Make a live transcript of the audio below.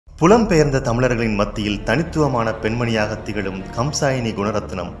புலம்பெயர்ந்த தமிழர்களின் மத்தியில் தனித்துவமான பெண்மணியாக திகழும் கம்சாயினி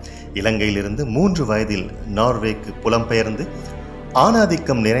குணரத்னம் இலங்கையிலிருந்து 3 வயதில் நார்வேக்கு புலம்பெயர்ந்து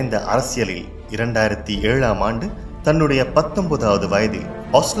ஆணாதிக்கம் நிறைந்த அரசியலில் 2007ஆம் ஆண்டு தன்னுடைய 19வது வயதில்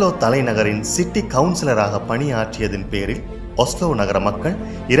ஒஸ்லோ தலைநகரின் சிட்டி கவுன்சிலராக பணியாற்றியதன் பேரில் ஒஸ்லோ நகர மக்கள்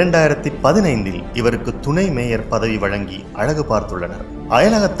 2015இல் இவருக்கு துணை மேயர் பதவி வழங்கி அழகு பார்த்துள்ளனர்.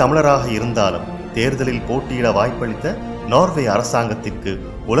 அயலக தமிழராக இருந்தாலும் தேர்தலில் போட்டியிட வாய்ப்பளித்த நார்வே அரசாங்கத்திற்கு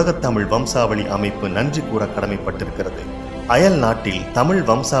உலகத்தமிழ் வம்சாவளி அமைப்பு நன்றி கூற கடமைப்பட்டிருக்கிறது. அயல் நாட்டில் தமிழ்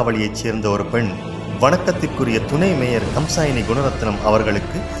வம்சாவளியைச் சேர்ந்த ஒரு பெண் வணக்கத்திற்குரிய துணை மேயர் கம்சாயினி குணரத்னம்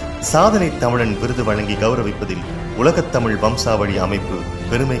அவர்களுக்கு சாதனை தமிழன் விருது வழங்கி கௌரவிப்பதில் உலகத்தமிழ் வம்சாவளி அமைப்பு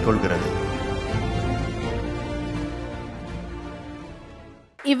பெருமை கொள்கிறது.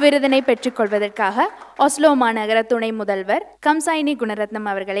 இவ்விருதினை பெற்றுக்கொள்வதற்காக ஒஸ்லோ மாநகர துணை முதல்வர் கம்சாயினி குணரத்னம்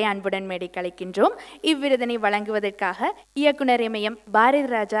அவர்களை அன்புடன் மேடைக்கு அழைக்கின்றோம். இவ்விருதினை வழங்குவதற்காக இயக்குனர் எமயம் பாரதி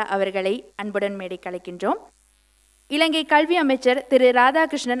ராஜா அவர்களை அன்புடன் மேடைக்கு அழைக்கின்றோம். இலங்கை கல்வி அமைச்சர் திரு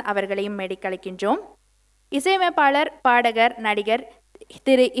ராதாகிருஷ்ணன் அவர்களையும் மேடைக்கு அழைக்கின்றோம். இசையமைப்பாளர், பாடகர், நடிகர்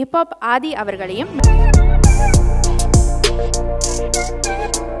திரு ஹிப்ஹாப் ஆதி அவர்களையும்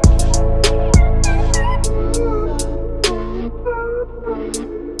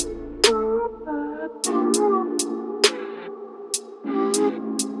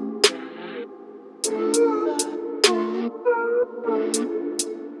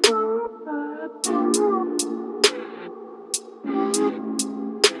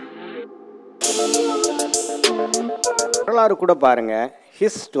வரலாறு கூட பாருங்க.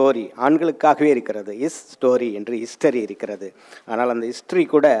 ஹிஸ் ஸ்டோரி ஆண்களுக்காகவே இருக்கிறது, ஹிஸ் ஸ்டோரி என்று ஹிஸ்டரி இருக்கிறது. ஆனால் அந்த ஹிஸ்டரி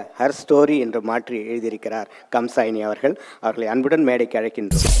கூட ஹர் ஸ்டோரி என்று மாற்றி எழுதியிருக்கிறார் கம்சாயினி அவர்கள். அவர்களை அன்புடன் மேடைக்கு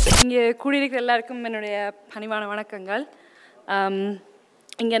அழைக்கின்றோம். இங்கே கூடியிருக்கிற எல்லாருக்கும் என்னுடைய பணிவான வணக்கங்கள்.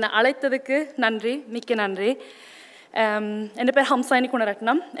 இங்கே நான் அழைத்ததுக்கு நன்றி, மிக்க நன்றி. என் பேர் ஹம்சாயினி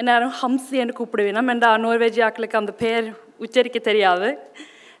குணரத்னம். எல்லாரும் ஹம்சி என்று கூப்பிடுவேன். என்ற நோர்வேஜியாக்களுக்கு அந்த பேர் உச்சரிக்க தெரியாது.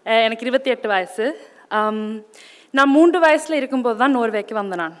 எனக்கு 28 வயசு. நான் 3 வயசில் இருக்கும்போது தான் நோர்வேக்கு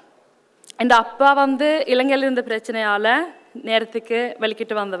வந்தேன். என் அப்பா இலங்கையில் இருந்த பிரச்சனையால் நேரத்துக்கு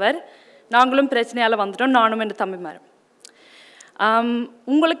வெளிக்கிட்டு வந்தவர். நாங்களும் பிரச்சனையால் வந்துட்டோம், நானும் என் தம்பிமாரும்.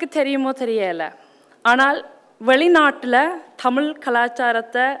 உங்களுக்கு தெரியுமோ தெரியலை, ஆனால் வெளிநாட்டில் தமிழ்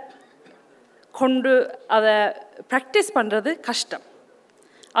கலாச்சாரத்தை கொண்டு அதை ப்ராக்டிஸ் பண்ணுறது கஷ்டம்.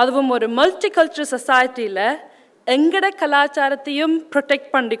 அதுவும் ஒரு மல்டி கல்ச்சரல் சொசைட்டியில் எங்கட கலாச்சாரத்தையும்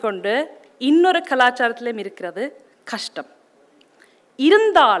ப்ரொடெக்ட் பண்ணிக்கொண்டு இன்னொரு கலாச்சாரத்திலும் இருக்கிறது கஷ்டம்.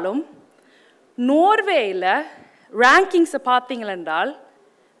 இருந்தாலும் நோர்வேயில் ரேங்கிங்ஸை பார்த்தீங்களென்றால்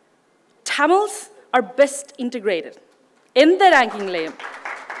தமிழ்ஸ் ஆர் பெஸ்ட் இன்டிகிரேட்டட். எந்த ரேங்கிங்லேயும்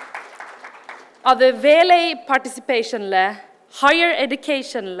அது வேலை பார்ட்டிசிபேஷனில், ஹையர்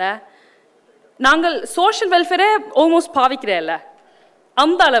எஜுகேஷனில், நாங்கள் சோஷியல் வெல்ஃபேரை ஆல்மோஸ்ட் பாவிக்கிறேன்ல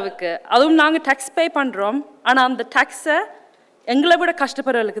அந்த அளவுக்கு. அதுவும் நாங்கள் டேக்ஸ் பே பண்ணுறோம், ஆனால் அந்த டேக்ஸை எங்களை விட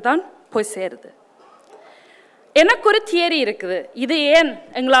கஷ்டப்படுறவர்களுக்கு தான் போய் சேருது. எனக்கு ஒரு தியரி இருக்குது, இது ஏன்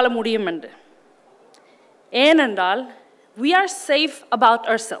எங்களால் முடியும் என்று. ஏனென்றால் we are safe about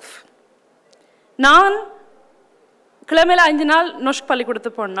ourselves. நான் கிழமையில் 5 நாள் நொஷ்க்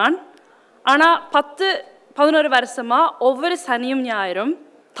பள்ளிக்கூடத்து போனான். ஆனால் 10-11 வருஷமாக ஒவ்வொரு சனியும் ஞாயிறும்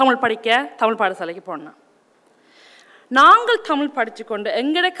தமிழ் படிக்க தமிழ் பாடசாலைக்கு போனேன். நாங்கள் தமிழ் படித்து கொண்டு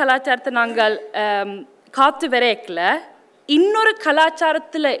எங்களோட கலாச்சாரத்தை நாங்கள் காத்து வரைக்கல இன்னொரு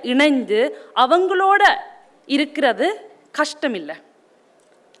கலாச்சாரத்தில் இணைந்து அவங்களோட இருக்கிறது கஷ்டம் இல்லை.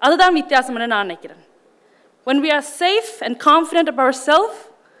 அதுதான் வித்தியாசம்னு நான் நினைக்கிறேன். When we are safe and confident of ourselves,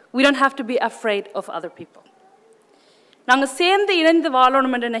 we don't have to be afraid of other people. நாங்கள் சேர்ந்து இணைந்து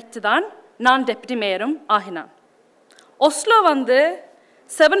வாழணும் என்று நினைச்சு தான் நான் டெப்யூட்டி மேயரும் ஆகினான். ஒஸ்லோ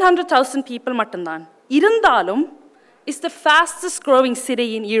 700,000 people மட்டும்தான். இருந்தாலும் it's the fastest growing city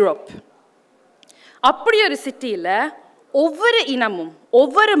in Europe. அப்படி ஒரு சிட்டியில் ஒவ்வொரு இனமும்,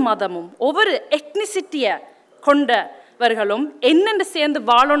 ஒவ்வொரு மதமும், ஒவ்வொரு எத்னிசிட்டியை கொண்டவர்களும் என்னென்று சேர்ந்து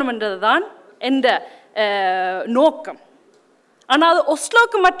வாழணும்ன்றது தான் என்ற நோக்கம். ஆனால் அது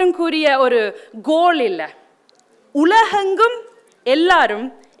ஒஸ்லோக்கு மட்டும் கூறிய ஒரு கோல் இல்லை. உலகெங்கும் எல்லாரும்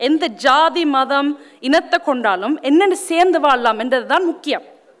எந்த ஜாதி மதம் இனத்தை கொண்டாலும் என்னென்று சேர்ந்து வாழலாம் என்றது தான் முக்கியம்.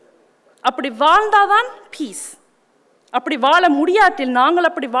 அப்படி வாழ்ந்தாதான் பீஸ். அப்படி வாழ முடியாட்டில் நாங்கள்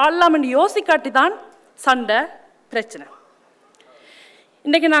அப்படி வாழலாம் என்று யோசிக்காட்டி தான் சண்டை, பிரச்சனை.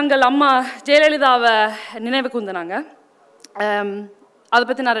 இன்றைக்கி நாங்கள் அம்மா ஜெயலலிதாவை நினைவு கூர்ந்தாங்க. அதை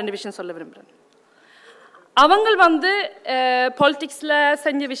பற்றி நான் 2 விஷயம் சொல்ல விரும்புகிறேன். அவங்க பாலிட்டிக்ஸில்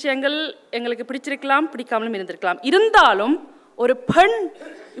செஞ்ச விஷயங்கள் எங்களுக்கு பிடிச்சிருக்கலாம், பிடிக்காமலும் இருந்திருக்கலாம். இருந்தாலும் ஒரு பெண்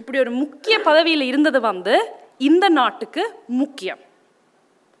இப்படி ஒரு முக்கிய பதவியில் இருந்தது இந்த நாட்டுக்கு முக்கியம்.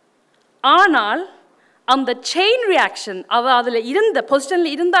 ஆனால் அந்த செயின் ரியாக்ஷன் அதில் இருந்த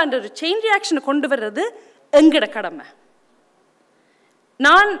பொசிஷனில் இருந்தான்ற ஒரு செயின் ரியாக்ஷனை கொண்டு வர்றது எங்கட கடமை.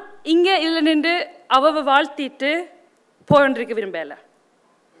 நான் இங்கே இதில் நின்று அவ வாழ்த்திட்டு போயின்றிருக்க விரும்பல.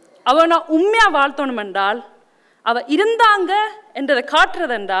 நான் உண்மையாக வாழ்த்தணும் என்றால் இருந்தாங்க என்றதை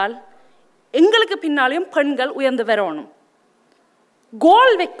காட்டுறது என்றால் எங்களுக்கு பின்னாலையும் பெண்கள் உயர்ந்து வரணும்.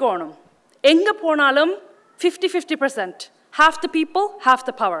 கோல் வைக்கணும். எங்கே போனாலும் 50-50%. half the people, half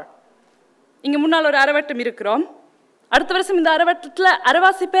the power. இங்கே முன்னால் ஒரு அரைவட்டம் இருக்கிறோம். அடுத்த வருஷம் இந்த அரைவட்டத்தில்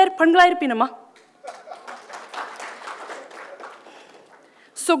அரைவாசி பேர் பெண்களாக இருப்பினுமா?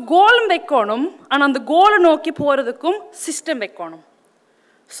 ஸோ கோலும் வைக்கணும். ஆனால் அந்த கோலை நோக்கி போகிறதுக்கும் சிஸ்டம் வைக்கணும்.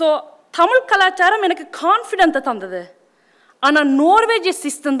 ஸோ தமிழ் கலாச்சாரம் எனக்கு கான்ஃபிடென்ட்டை தந்தது. ஆனால் நார்வேஜிய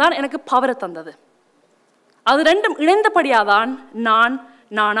சிஸ்டம் தான் எனக்கு பவரை தந்தது. அது ரெண்டும் இணைந்தபடியாக தான்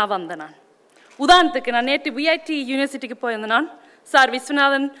நானாக வந்தேன். உதாரணத்துக்கு நான் நேற்று விஐடி யூனிவர்சிட்டிக்கு போயிருந்தேன். சார்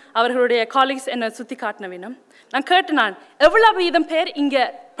விஸ்வநாதன் அவர்களுடைய காலேஜ் என்னை சுற்றி காட்டின வினம். நான் கேட்டேன், எவ்வளோ வீதம் பேர் இங்கே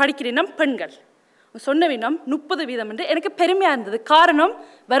படிக்கிறீனம் பெண்கள்? சொன்ன வினம் 30% என்று எனக்கு பெருமையாக இருந்தது. காரணம்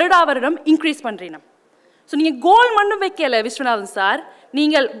வருடம் இன்க்ரீஸ் பண்ணுறீனம். ஸோ நீங்கள் கோல் மட்டும் வைக்கல விஸ்வநாதன் சார்,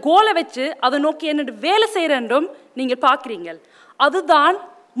 நீங்கள் கோலை வச்சு அதை நோக்கி என்ன வேலை செய்கிறன்றும் நீங்கள் பார்க்குறீங்கள். அதுதான்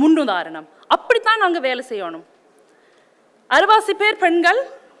முன்னுதாரணம். அப்படித்தான் நாங்கள் வேலை செய்யணும். அரைவாசி பேர் பெண்கள்,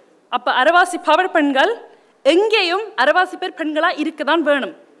 அப்போ அரைவாசி பவர் பெண்கள், எங்கேயும் அரைவாசி பேர் பெண்களாக இருக்க தான்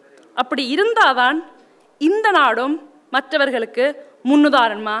வேணும். அப்படி இருந்தால் தான் இந்த நாடும் மற்றவர்களுக்கு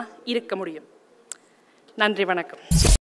முன்னுதாரணமாக இருக்க முடியும். நன்றி, வணக்கம்.